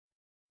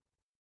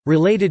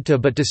Related to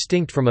but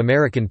distinct from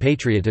American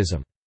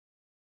patriotism.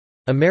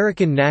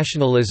 American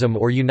nationalism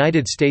or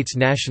United States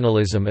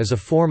nationalism is a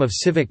form of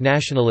civic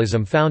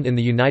nationalism found in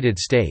the United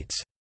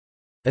States.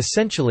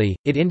 Essentially,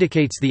 it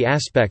indicates the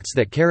aspects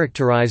that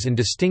characterize and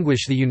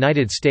distinguish the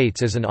United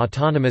States as an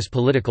autonomous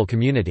political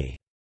community.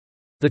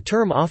 The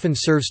term often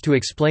serves to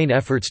explain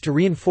efforts to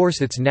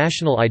reinforce its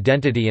national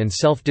identity and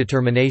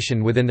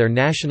self-determination within their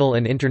national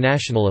and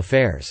international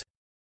affairs.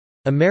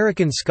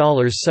 American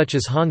scholars such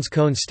as Hans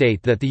Kohn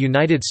state that the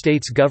United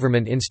States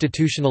government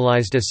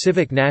institutionalized a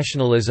civic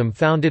nationalism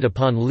founded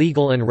upon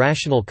legal and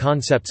rational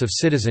concepts of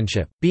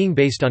citizenship, being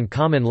based on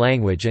common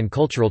language and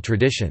cultural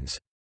traditions.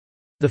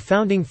 The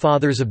Founding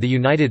Fathers of the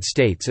United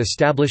States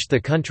established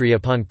the country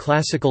upon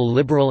classical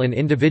liberal and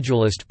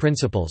individualist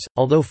principles,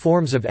 although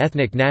forms of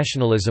ethnic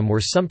nationalism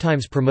were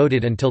sometimes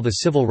promoted until the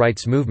Civil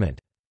Rights Movement.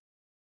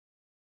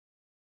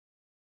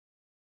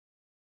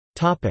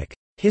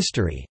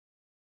 History.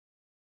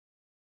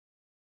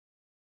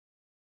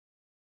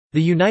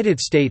 The United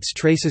States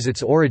traces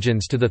its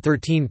origins to the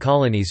 13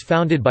 colonies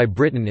founded by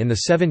Britain in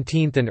the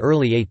 17th and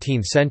early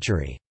 18th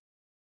century.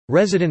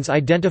 Residents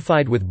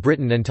identified with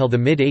Britain until the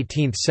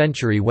mid-18th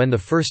century when the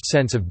first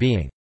sense of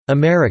being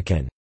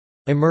 «American»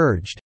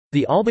 emerged.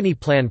 The Albany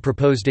Plan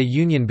proposed a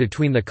union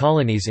between the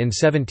colonies in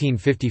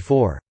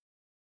 1754.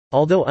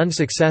 Although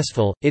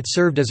unsuccessful, it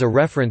served as a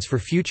reference for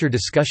future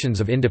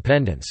discussions of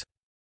independence.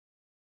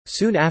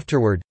 Soon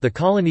afterward, the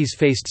colonies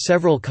faced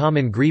several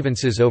common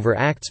grievances over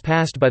acts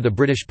passed by the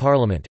British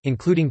Parliament,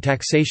 including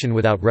taxation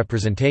without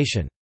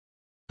representation.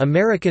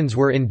 Americans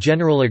were in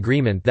general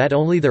agreement that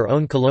only their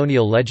own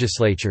colonial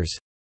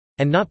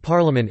legislatures—and not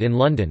Parliament in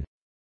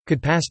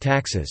London—could pass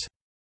taxes.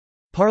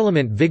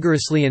 Parliament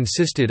vigorously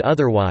insisted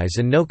otherwise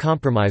and no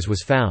compromise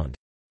was found.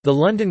 The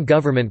London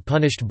government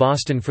punished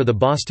Boston for the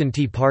Boston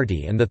Tea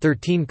Party and the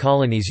 13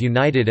 colonies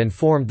united and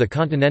formed the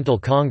Continental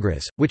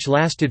Congress, which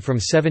lasted from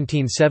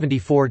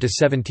 1774 to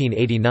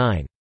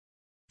 1789.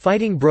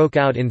 Fighting broke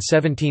out in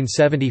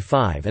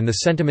 1775 and the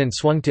sentiment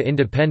swung to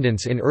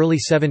independence in early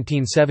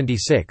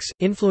 1776,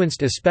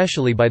 influenced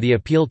especially by the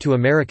appeal to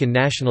American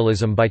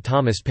nationalism by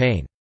Thomas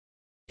Paine.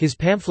 His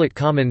pamphlet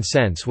Common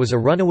Sense was a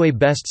runaway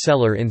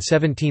bestseller in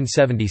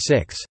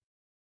 1776.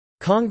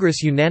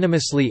 Congress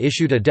unanimously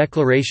issued a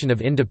Declaration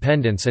of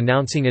Independence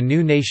announcing a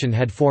new nation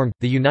had formed,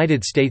 the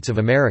United States of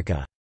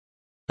America.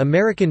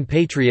 American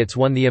patriots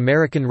won the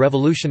American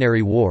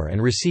Revolutionary War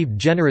and received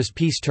generous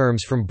peace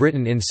terms from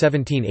Britain in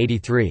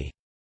 1783.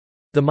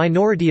 The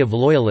minority of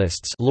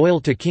Loyalists loyal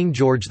to King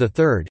George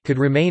III could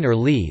remain or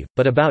leave,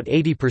 but about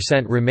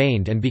 80%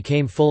 remained and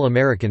became full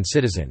American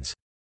citizens.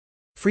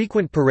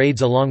 Frequent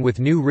parades along with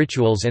new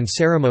rituals and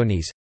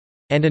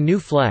ceremonies—and a new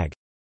flag—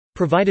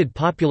 provided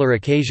popular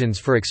occasions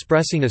for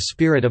expressing a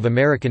spirit of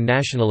American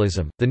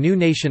nationalism. The new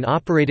nation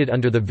operated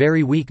under the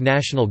very weak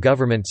national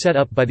government set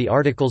up by the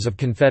Articles of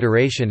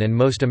Confederation, and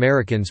most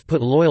Americans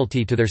put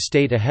loyalty to their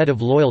state ahead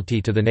of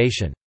loyalty to the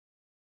nation.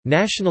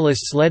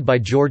 Nationalists led by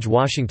George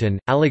Washington,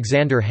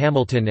 Alexander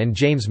Hamilton, and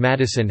James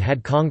Madison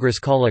had Congress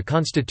call a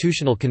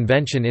constitutional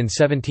convention in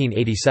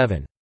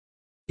 1787.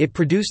 It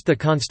produced the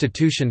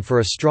Constitution for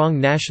a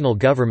strong national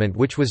government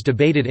which was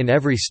debated in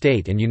every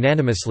state and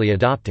unanimously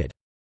adopted.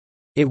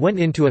 It went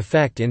into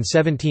effect in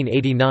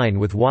 1789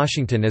 with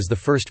Washington as the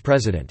first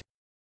president.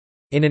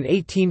 In an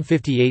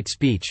 1858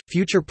 speech,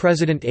 future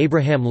President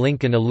Abraham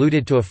Lincoln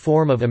alluded to a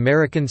form of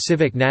American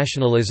civic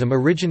nationalism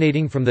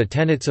originating from the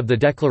tenets of the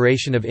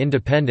Declaration of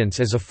Independence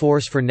as a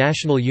force for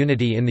national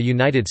unity in the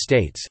United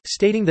States,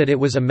 stating that it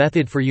was a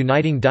method for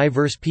uniting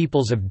diverse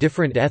peoples of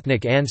different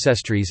ethnic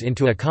ancestries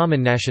into a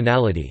common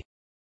nationality.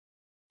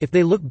 If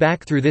they look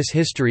back through this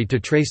history to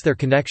trace their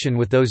connection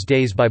with those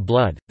days by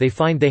blood, they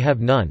find they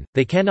have none.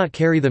 They cannot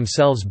carry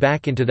themselves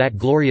back into that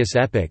glorious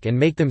epoch and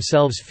make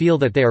themselves feel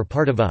that they are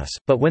part of us,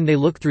 but when they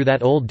look through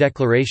that old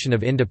Declaration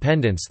of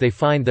Independence they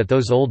find that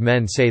those old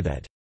men say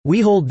that,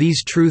 "We hold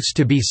these truths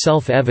to be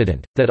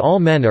self-evident, that all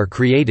men are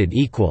created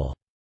equal."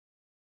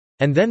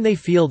 And then they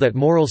feel that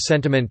moral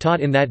sentiment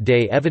taught in that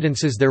day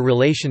evidences their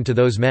relation to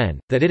those men,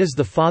 that it is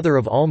the father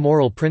of all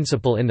moral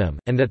principle in them,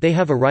 and that they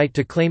have a right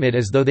to claim it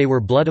as though they were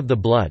blood of the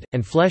blood,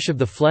 and flesh of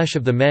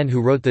the men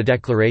who wrote the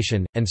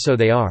Declaration, and so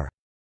they are.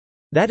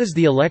 That is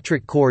the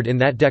electric cord in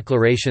that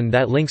declaration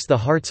that links the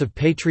hearts of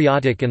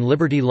patriotic and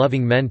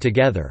liberty-loving men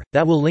together,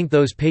 that will link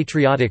those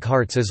patriotic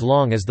hearts as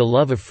long as the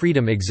love of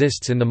freedom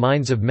exists in the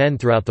minds of men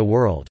throughout the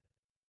world.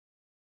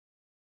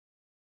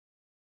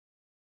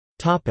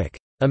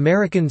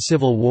 American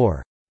Civil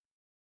War.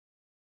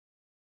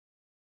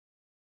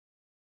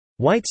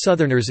 White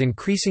Southerners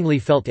increasingly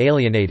felt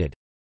alienated.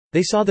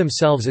 They saw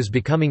themselves as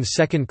becoming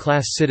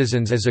second-class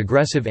citizens as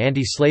aggressive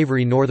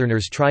anti-slavery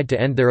Northerners tried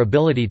to end their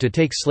ability to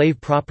take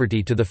slave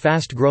property to the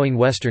fast-growing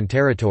Western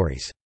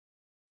territories.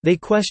 They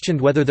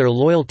questioned whether their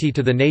loyalty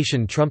to the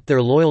nation trumped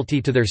their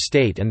loyalty to their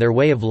state and their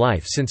way of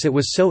life since it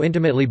was so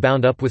intimately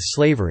bound up with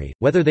slavery,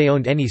 whether they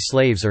owned any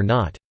slaves or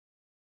not.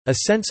 A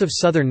sense of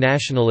Southern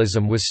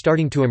nationalism was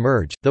starting to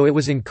emerge, though it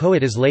was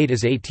inchoate as late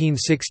as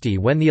 1860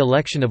 when the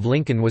election of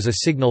Lincoln was a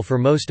signal for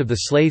most of the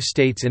slave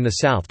states in the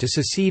South to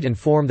secede and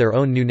form their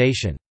own new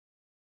nation.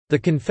 The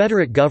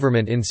Confederate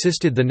government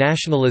insisted the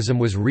nationalism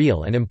was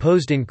real and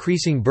imposed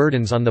increasing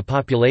burdens on the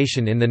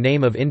population in the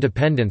name of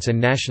independence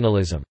and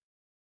nationalism.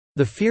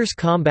 The fierce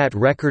combat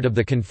record of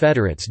the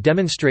Confederates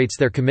demonstrates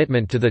their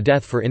commitment to the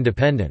death for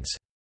independence.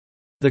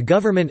 The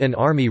government and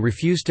army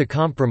refused to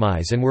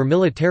compromise and were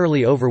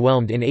militarily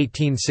overwhelmed in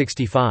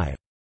 1865.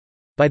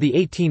 By the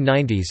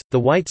 1890s, the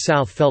White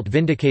South felt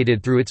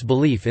vindicated through its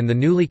belief in the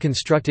newly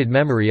constructed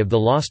memory of the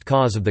lost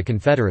cause of the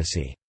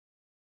Confederacy.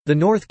 The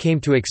North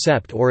came to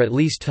accept or at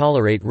least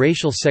tolerate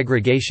racial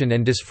segregation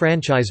and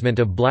disfranchisement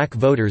of black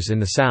voters in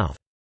the South.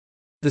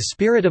 The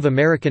spirit of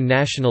American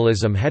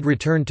nationalism had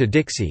returned to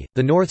Dixie.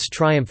 The North's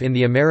triumph in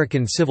the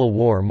American Civil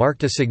War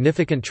marked a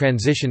significant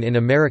transition in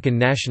American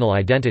national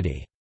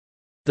identity.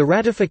 The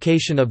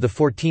ratification of the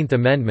 14th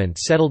Amendment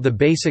settled the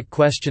basic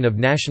question of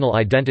national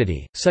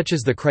identity, such as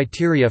the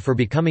criteria for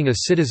becoming a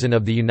citizen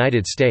of the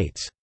United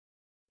States.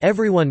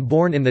 Everyone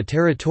born in the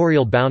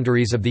territorial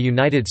boundaries of the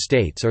United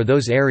States or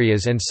those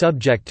areas and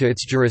subject to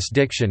its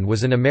jurisdiction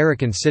was an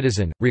American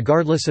citizen,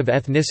 regardless of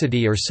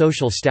ethnicity or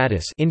social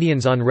status.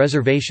 Indians on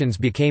reservations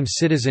became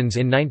citizens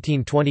in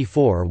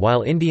 1924,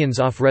 while Indians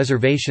off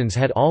reservations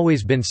had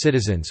always been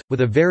citizens.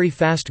 With a very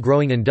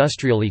fast-growing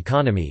industrial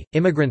economy,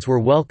 immigrants were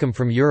welcome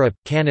from Europe,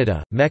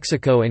 Canada,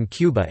 Mexico, and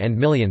Cuba, and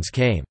millions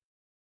came.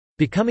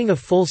 Becoming a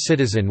full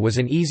citizen was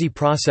an easy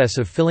process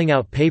of filling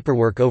out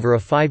paperwork over a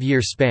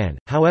 5-year span.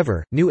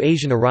 However, new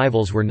Asian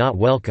arrivals were not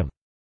welcome.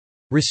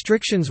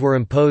 Restrictions were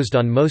imposed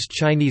on most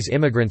Chinese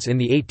immigrants in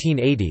the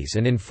 1880s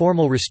and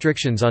informal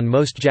restrictions on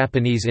most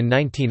Japanese in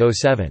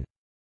 1907.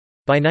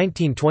 By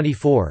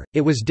 1924,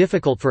 it was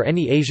difficult for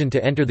any Asian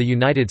to enter the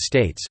United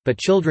States, but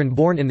children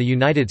born in the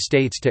United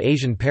States to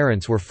Asian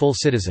parents were full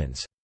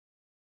citizens.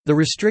 The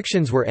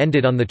restrictions were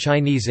ended on the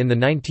Chinese in the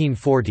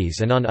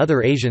 1940s and on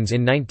other Asians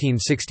in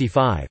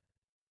 1965.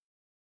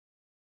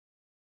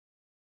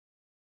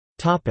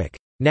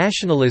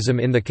 Nationalism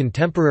in the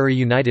contemporary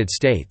United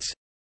States.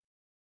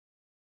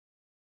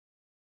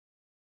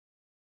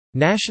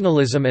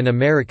 Nationalism and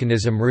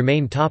Americanism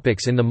remain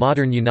topics in the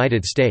modern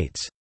United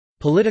States.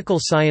 Political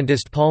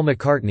scientist Paul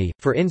McCartney,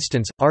 for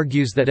instance,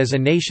 argues that as a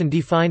nation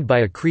defined by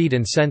a creed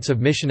and sense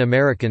of mission,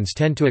 Americans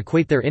tend to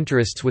equate their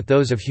interests with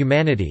those of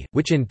humanity,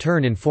 which in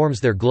turn informs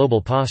their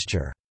global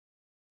posture.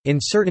 In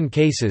certain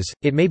cases,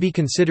 it may be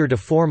considered a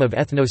form of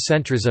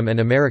ethnocentrism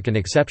and American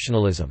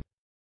exceptionalism.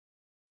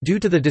 Due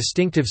to the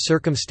distinctive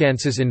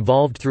circumstances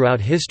involved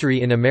throughout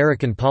history in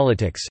American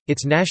politics,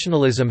 its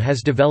nationalism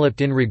has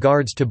developed in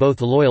regards to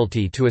both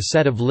loyalty to a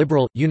set of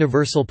liberal,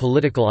 universal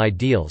political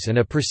ideals and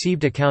a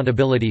perceived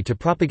accountability to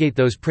propagate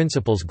those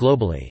principles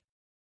globally.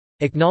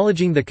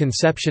 Acknowledging the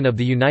conception of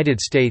the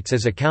United States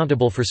as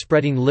accountable for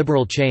spreading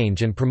liberal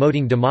change and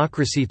promoting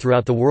democracy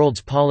throughout the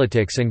world's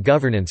politics and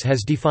governance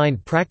has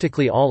defined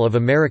practically all of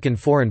American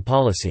foreign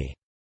policy.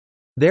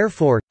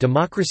 Therefore,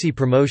 democracy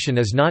promotion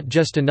is not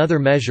just another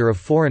measure of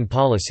foreign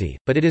policy,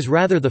 but it is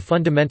rather the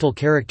fundamental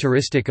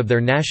characteristic of their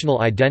national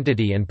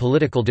identity and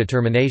political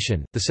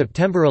determination. The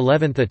September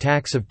 11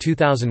 attacks of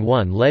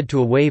 2001 led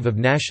to a wave of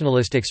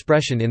nationalist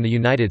expression in the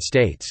United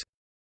States.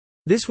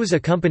 This was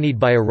accompanied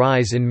by a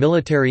rise in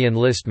military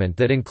enlistment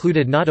that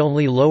included not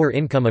only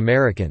lower-income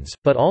Americans,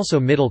 but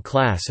also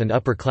middle-class and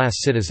upper-class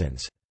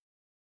citizens.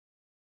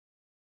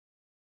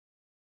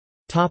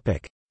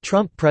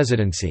 Trump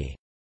presidency.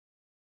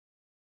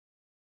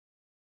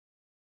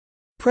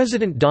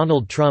 President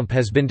Donald Trump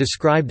has been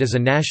described as a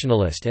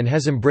nationalist and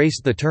has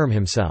embraced the term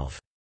himself.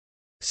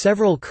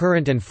 Several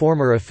current and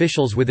former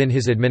officials within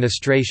his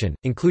administration,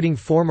 including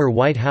former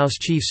White House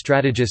chief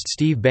strategist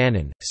Steve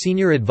Bannon,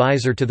 senior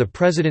advisor to the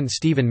President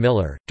Stephen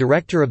Miller,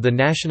 director of the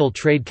National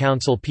Trade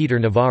Council Peter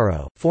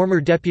Navarro,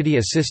 former deputy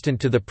assistant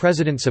to the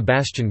President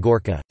Sebastian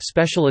Gorka,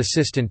 special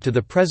assistant to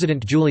the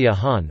President Julia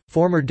Hahn,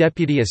 former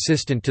deputy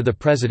assistant to the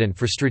President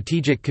for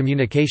Strategic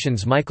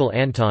Communications Michael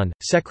Anton,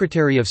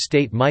 Secretary of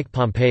State Mike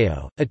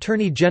Pompeo,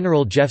 Attorney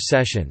General Jeff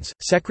Sessions,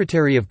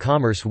 Secretary of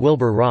Commerce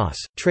Wilbur Ross,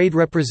 Trade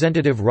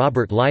Representative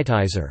Robert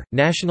Lighthizer,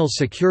 National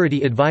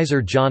Security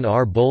Advisor John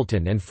R.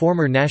 Bolton and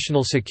former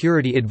National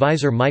Security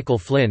Advisor Michael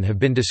Flynn have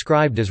been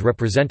described as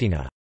representing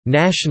a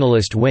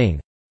 «nationalist wing»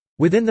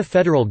 within the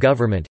federal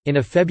government. In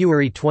a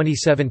February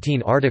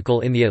 2017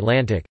 article in The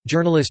Atlantic,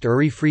 journalist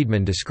Uri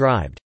Friedman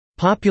described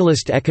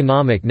 «populist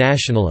economic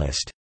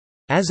nationalist»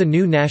 as a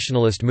new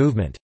nationalist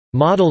movement,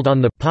 modeled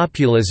on the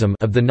 «populism»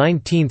 of the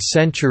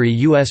 19th-century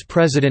U.S.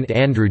 President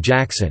Andrew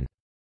Jackson,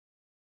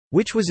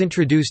 which was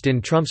introduced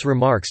in Trump's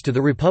remarks to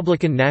the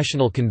Republican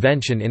National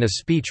Convention in a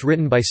speech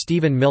written by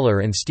Stephen Miller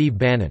and Steve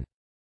Bannon.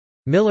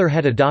 Miller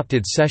had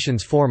adopted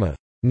Sessions' form of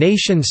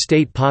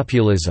nation-state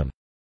populism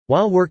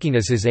while working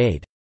as his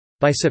aide.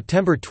 By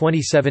September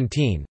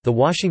 2017, The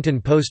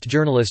Washington Post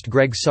journalist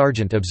Greg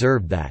Sargent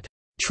observed that,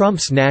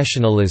 "Trump's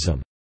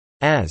nationalism,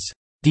 as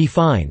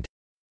defined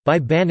by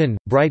Bannon,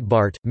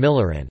 Breitbart,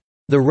 Miller and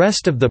The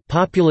rest of the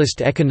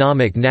populist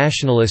economic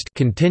nationalist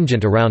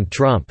contingent around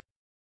Trump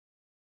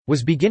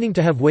was beginning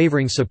to have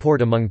wavering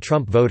support among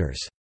Trump voters.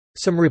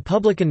 Some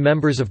Republican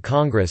members of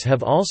Congress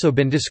have also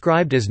been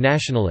described as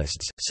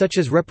nationalists, such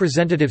as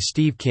Representative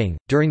Steve King.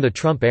 During the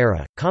Trump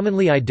era,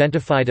 commonly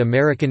identified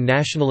American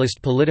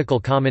nationalist political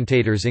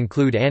commentators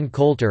include Ann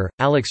Coulter,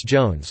 Alex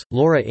Jones,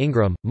 Laura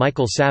Ingraham,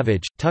 Michael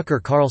Savage, Tucker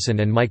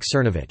Carlson, and Mike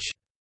Cernovich.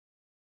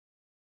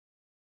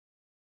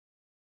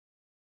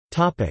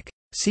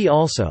 See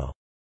also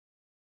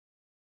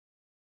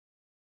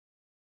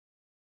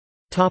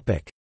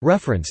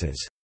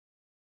References.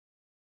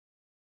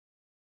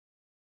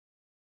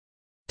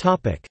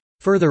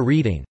 Further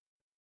reading.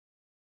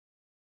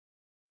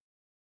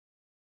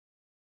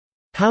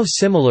 How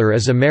Similar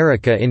is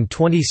America in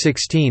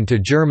 2016 to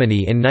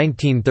Germany in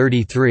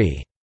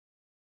 1933?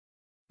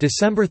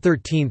 December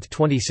 13,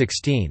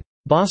 2016.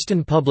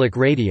 Boston Public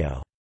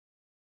Radio.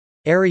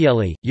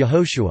 Ariely,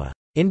 Yehoshua.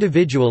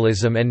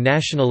 Individualism and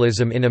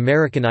Nationalism in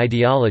American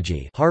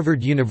Ideology.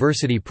 Harvard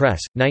University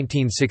Press,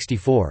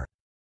 1964.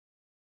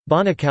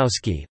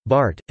 Bonikowski,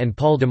 Bart, and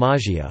Paul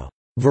DiMaggio.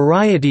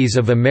 Varieties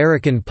of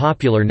American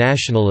Popular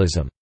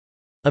Nationalism.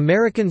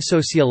 American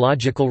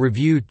Sociological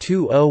Review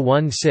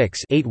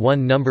 2016-81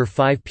 No.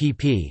 5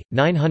 pp.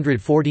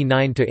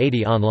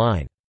 949–80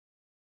 online.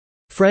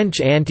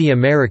 French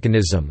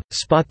Anti-Americanism,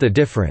 Spot the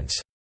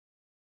Difference.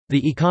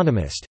 The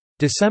Economist.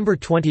 December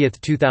 20,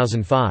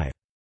 2005.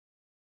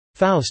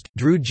 Faust,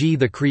 Drew G.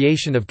 The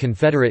Creation of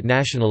Confederate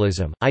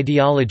Nationalism,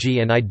 Ideology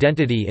and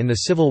Identity in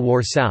the Civil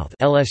War South.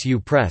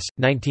 LSU Press,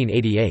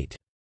 1988.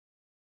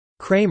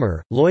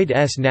 Kramer, Lloyd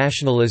S.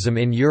 Nationalism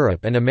in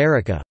Europe and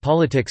America,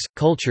 Politics,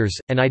 Cultures,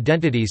 and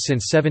Identities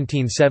Since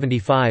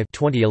 1775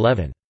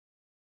 2011.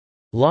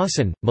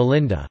 Lawson,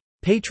 Melinda.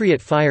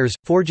 Patriot Fires,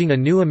 Forging a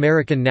New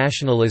American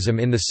Nationalism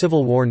in the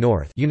Civil War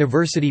North.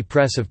 University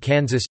Press of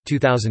Kansas,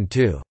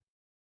 2002.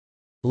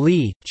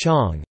 Lee,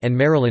 Chong, and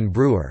Marilyn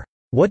Brewer.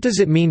 What Does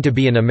It Mean to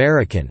Be an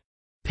American?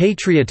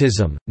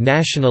 Patriotism,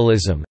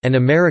 Nationalism, and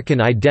American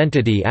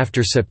Identity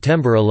After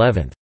September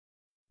 11.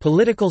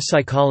 Political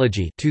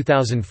Psychology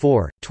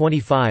 2004,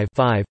 25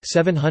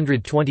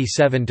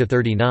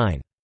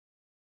 727–39.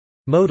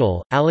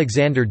 Model,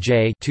 Alexander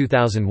J.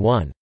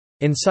 2001.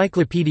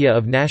 Encyclopedia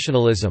of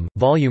Nationalism,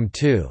 Volume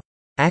 2.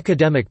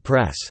 Academic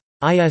Press.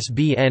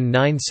 ISBN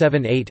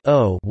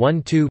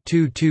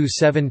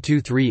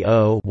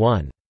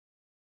 978-0-12-227230-1.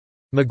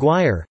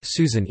 McGuire,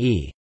 Susan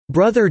E.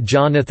 Brother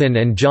Jonathan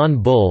and John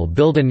Bull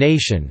Build a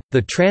Nation,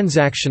 The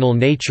Transactional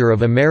Nature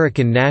of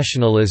American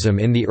Nationalism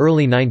in the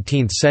Early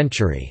 19th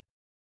Century.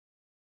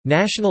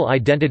 National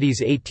Identities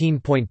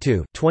 18.2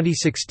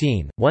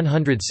 2016,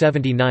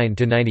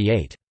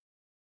 179–98.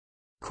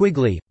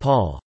 Quigley,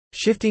 Paul.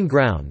 Shifting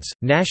Grounds,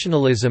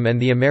 Nationalism and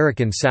the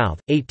American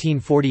South,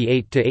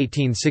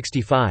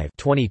 1848–1865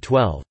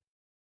 2012.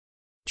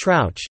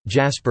 Trouch,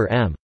 Jasper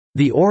M.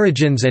 The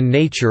Origins and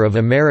Nature of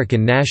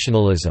American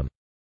Nationalism.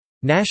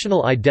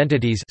 National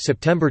Identities,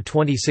 September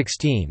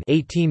 2016,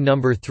 18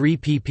 No. 3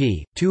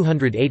 pp.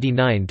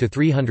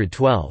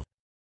 289–312.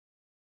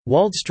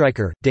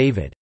 Waldstreicher,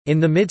 David.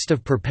 In the Midst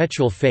of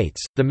Perpetual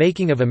Fates, The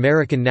Making of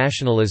American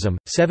Nationalism,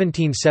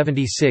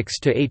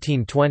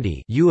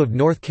 1776–1820. U of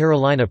North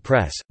Carolina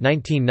Press,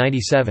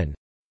 1997.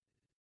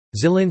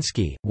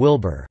 Zielinski,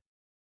 Wilbur.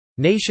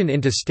 Nation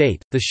into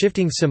State, The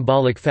Shifting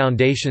Symbolic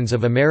Foundations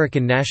of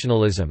American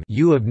Nationalism.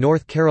 U of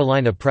North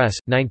Carolina Press,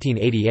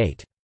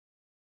 1988.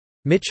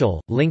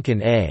 Mitchell,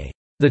 Lincoln A.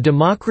 The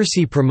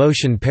Democracy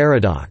Promotion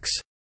Paradox.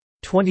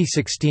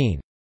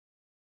 2016.